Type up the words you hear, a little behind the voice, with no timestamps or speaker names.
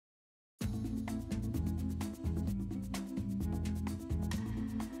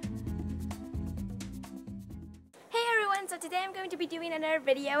everyone, so today I'm going to be doing another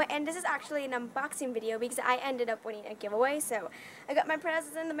video, and this is actually an unboxing video because I ended up winning a giveaway. So I got my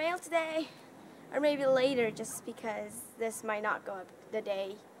presents in the mail today, or maybe later, just because this might not go up the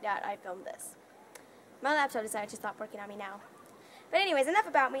day that I filmed this. My laptop decided to stop working on me now. But anyways, enough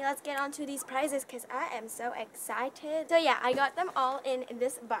about me. Let's get on to these prizes because I am so excited. So yeah, I got them all in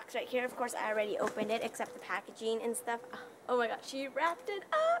this box right here. Of course, I already opened it except the packaging and stuff. Oh my gosh, she wrapped it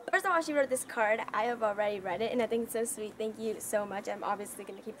up. First of all, she wrote this card. I have already read it and I think it's so sweet. Thank you so much. I'm obviously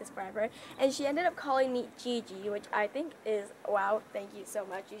going to keep this forever. And she ended up calling me Gigi, which I think is, wow, thank you so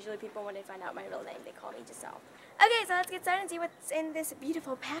much. Usually people, when they find out my real name, they call me Giselle. Okay, so let's get started and see what's in this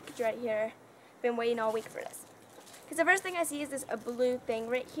beautiful package right here. Been waiting all week for this. Because the first thing I see is this blue thing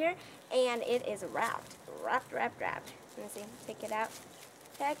right here, and it is wrapped. Wrapped. Let me see. Pick it out.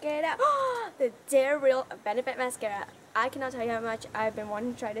 Check it out. The Dare Real Benefit Mascara. I cannot tell you how much I've been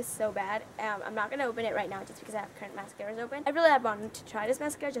wanting to try this so bad. I'm not going to open it right now just because I have current mascaras open. I really have wanted to try this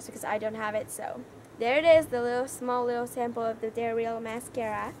mascara just because I don't have it, so there it is, the small little sample of the Dare Real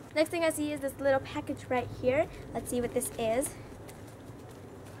Mascara. Next thing I see is this little package right here. Let's see what this is.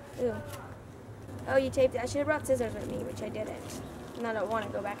 Ooh. Oh, you taped it. I should have brought scissors with me, which I didn't. And I don't want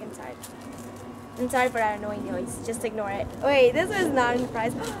to go back inside. I'm sorry for that annoying noise. Just ignore it. Wait, this is not a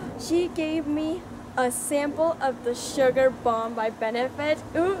surprise. She gave me a sample of the Sugar Bomb by Benefit.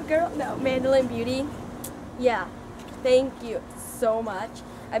 Ooh, girl, no, MandaLynnBeauty. Yeah, thank you so much.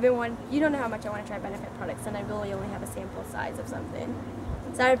 I've been wanting, you don't know how much I want to try Benefit products, and I really only have a sample size of something.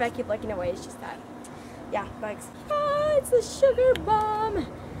 Sorry if I keep looking away, it's just that. Yeah, bugs. Ah, it's the Sugar Bomb.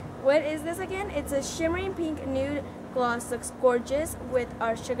 What is this again? It's a shimmering pink nude gloss. Looks gorgeous with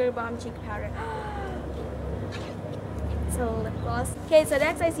our Sugar Bomb cheek powder. It's a lip gloss. Okay, so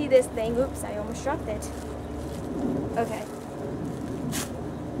next I see this thing. Oops, I almost dropped it. Okay.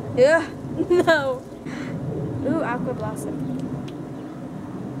 Ugh, no. Ooh, Aqua Blossom.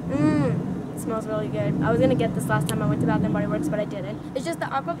 Smells really good. I was gonna get this last time I went to Bath & Body Works, but I didn't. It's just the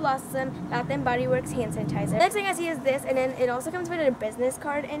Aqua Blossom Bath & Body Works hand sanitizer. Next thing I see is this, and then it also comes with a business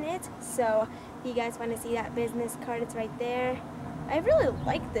card in it. So if you guys want to see that business card, it's right there. I really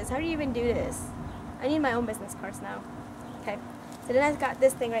like this. How do you even do this? I need my own business cards now. Okay. So then I've got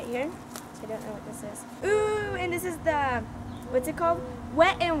this thing right here. So I don't know what this is. Ooh, and this is the, what's it called?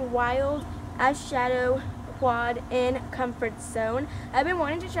 Wet n Wild Eyeshadow Quad in Comfort Zone. I've been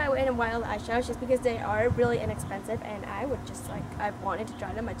wanting to try Wet n Wild eyeshadows just because they are really inexpensive, and I would just I've wanted to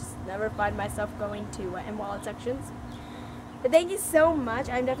try them. I just never find myself going to Wet n Wild sections. But thank you so much.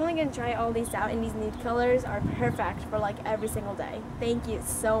 I'm definitely going to try all these out, and these nude colors are perfect for like every single day. Thank you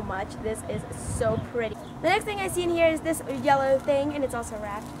so much. This is so pretty. The next thing I see in here is this yellow thing, and it's also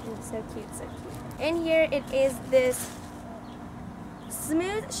wrapped, and it's so cute, so cute. In here it is this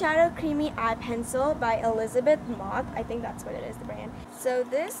Smooth Shadow Creamy Eye Pencil by Elizabeth Moth. I think that's what it is, the brand. So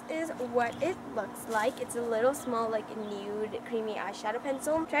this is what it looks like. It's a little small, like nude, creamy eyeshadow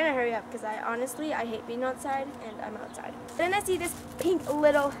pencil. I'm trying to hurry up because I hate being outside, and I'm outside. Then I see this pink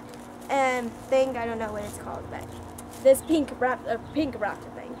little thing. I don't know what it's called, but this pink wrapped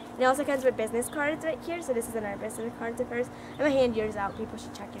thing. And it also comes with business cards right here. So this is another business card at first. I'm gonna hand yours out. People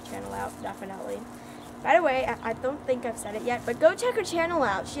should check your channel out, definitely. By the way, I don't think I've said it yet, but go check her channel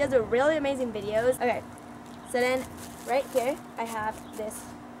out. She has a really amazing videos. Okay, so then right here I have this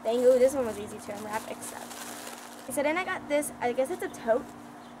thing. Ooh, this one was easy to unwrap, except. So then I got this, I guess it's a tote,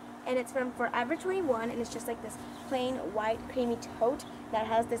 and it's from Forever 21, and it's just like this plain white creamy tote that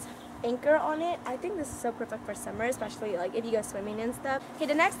has this anchor on it. I think this is so perfect for summer, especially like if you go swimming and stuff. Okay,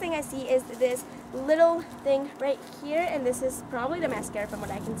 the next thing I see is this little thing right here, and this is probably the mascara from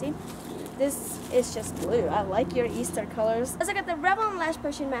what I can see. This is just blue. I like your Easter colors. Let's look at the Revlon Lash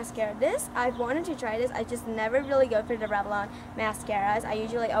Potion Mascara. This, I've wanted to try this. I just never really go for the Revlon mascaras. I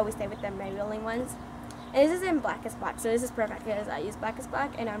usually always stay with the Maybelline ones. And this is in Blackest Black, so this is perfect because I use Blackest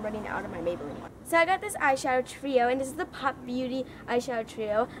Black and I'm running out of my Maybelline one. So I got this eyeshadow trio, and this is the Pop Beauty eyeshadow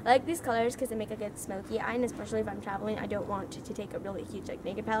trio. I like these colors because they make a good smoky eye, and especially if I'm traveling, I don't want to take a really huge like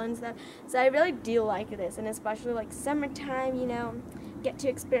makeup palette and stuff. So I really do like this, and especially like summertime, you know, get to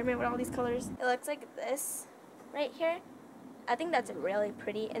experiment with all these colors. It looks like this right here. I think that's really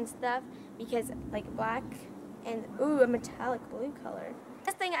pretty and stuff because like black and ooh, a metallic blue color.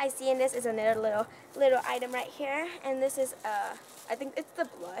 This thing I see in this is another little item right here, and this is I think it's the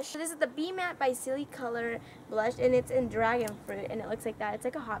blush. So this is the Be Matte by Silly Color blush, and it's in Dragon Fruit, and it looks like that. It's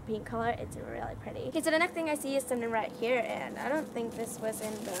like a hot pink color. It's really pretty. Okay, so the next thing I see is something right here, and I don't think this was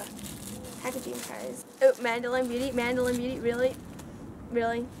in the packaging prize. Oh, MandaLynnBeauty,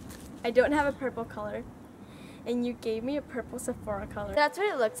 really? I don't have a purple color. and you gave me a purple Sephora color. That's what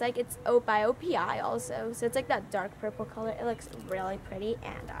it looks like. It's by OPI also, so it's like that dark purple color. It looks really pretty,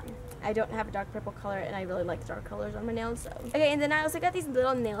 and I don't have a dark purple color, and I really like dark colors on my nails. So okay, and then I also got these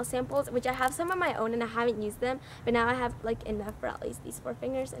little nail samples, which I have some of my own, and I haven't used them, but now I have like enough for at least these 4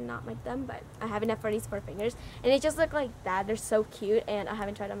 fingers, and not my thumb, but I have enough for these 4 fingers, and they just look like that. They're so cute, and I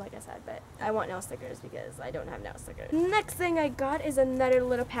haven't tried them like I said, but I want nail stickers because I don't have nail stickers. Next thing I got is another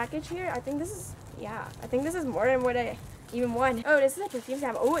little package here. I think this is more than what I even want. Oh, this is a perfume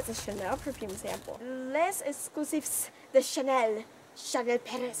sample. Oh, it's a Chanel perfume sample. Les exclusives de Chanel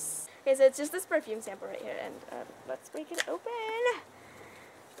Paris. Okay, so it's just this perfume sample right here, and let's break it open.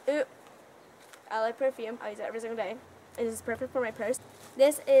 Ooh, I like perfume. I use it every single day. It is perfect for my purse.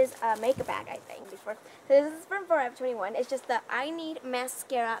 This is a makeup bag, I think. So this is from Forever 21. It's just the I Need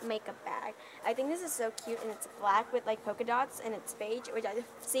Mascara makeup bag. I think this is so cute, and it's black with like polka dots, and it's beige, which I've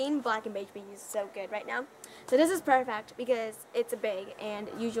seen black and beige being used so good right now. So this is perfect because it's big, and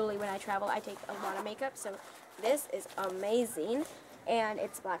usually when I travel, I take a lot of makeup. So this is amazing. And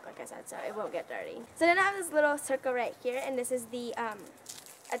it's black, like I said, so it won't get dirty. So then I have this little circle right here, and this is the,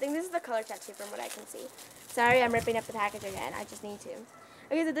 I think this is the color tattoo from what I can see. Sorry, I'm ripping up the package again. I just need to.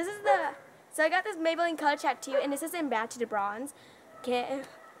 Okay, so this is so I got this Maybelline color tattoo, and this is in Bad to Bronze. Okay,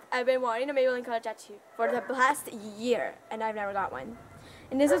 I've been wanting a Maybelline color tattoo for the past year, and I've never got one.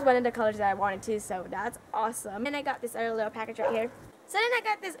 And this is one of the colors that I wanted to, so that's awesome. And I got this other little package right here. So then I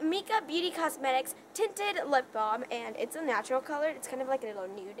got this Mika Beauty Cosmetics Tinted Lip Balm, and it's a natural color. It's kind of like a little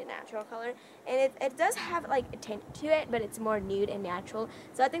nude and natural color. And it does have like a tint to it, but it's more nude and natural.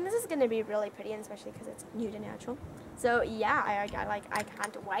 So I think this is going to be really pretty, and especially because it's nude and natural. So yeah, I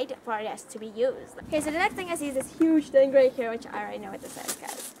can't wait for this to be used. Okay, so the next thing I see is this huge thing right here, which I already know what this is,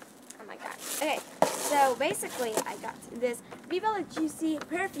 guys. Oh my god. Okay, so basically I got this Viva La Juicy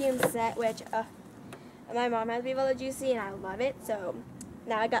perfume set, which, my mom has Viva La Juicy, and I love it, so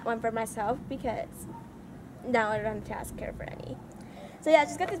now I got one for myself because now I don't have to ask her for any. So yeah, I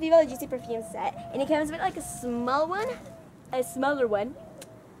just got this Viva La Juicy perfume set, and it comes with like a small one, a smaller one,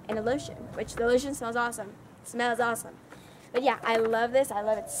 and a lotion, which the lotion smells awesome. It smells awesome. But yeah, I love this. I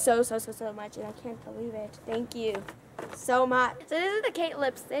love it so much, and I can't believe it. Thank you so much. So this is the Kate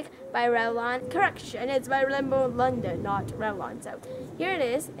lipstick by Revlon. Correction, it's by Rainbow London, not Revlon. So here it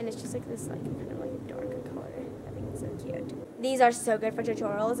is, and it's just like this, like kind of like dark color. I think it's so cute. These are so good for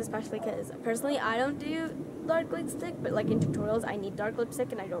tutorials, especially because personally I don't do dark lipstick, but like in tutorials I need dark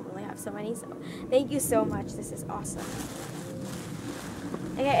lipstick, and I don't really have so many. So thank you so much. This is awesome.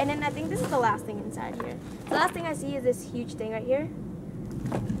 Okay, and then I think this is the last thing inside here. The last thing I see is this huge thing right here.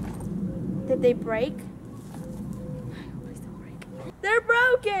 Did they break? Please don't break. They're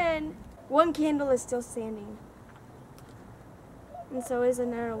broken! One candle is still standing. And so is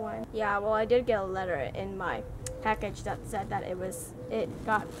another one. Yeah, well, I did get a letter in my package that said that it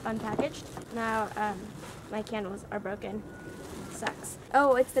got unpackaged. Now, my candles are broken. Sucks.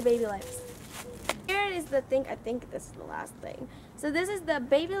 Oh, it's the baby lips. Here is the thing. I think this is the last thing. So this is the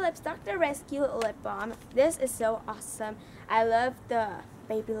Baby Lips Dr. Rescue Lip Balm. This is so awesome. I love the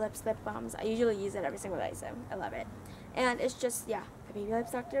Baby Lips lip balms. I usually use it every single day, so I love it. And it's just, yeah, the Baby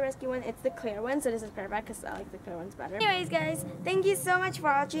Lips Dr. Rescue one. It's the clear one, so this is perfect because I like the clear ones better. Anyways, guys, thank you so much for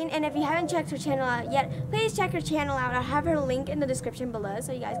watching. And if you haven't checked her channel out yet, please check her channel out. I'll have her link in the description below,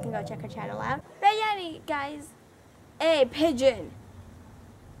 so you guys can go check her channel out. But yeah, guys, hey, pigeon.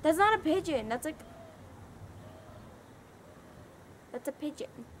 That's not a pigeon. That's like... That's a pigeon.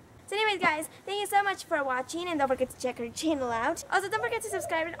 So anyways, guys, thank you so much for watching, and don't forget to check her channel out. Also, don't forget to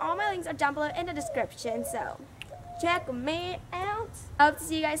subscribe, and all my links are down below in the description, so check me out. I hope to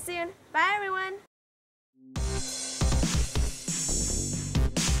see you guys soon. Bye, everyone.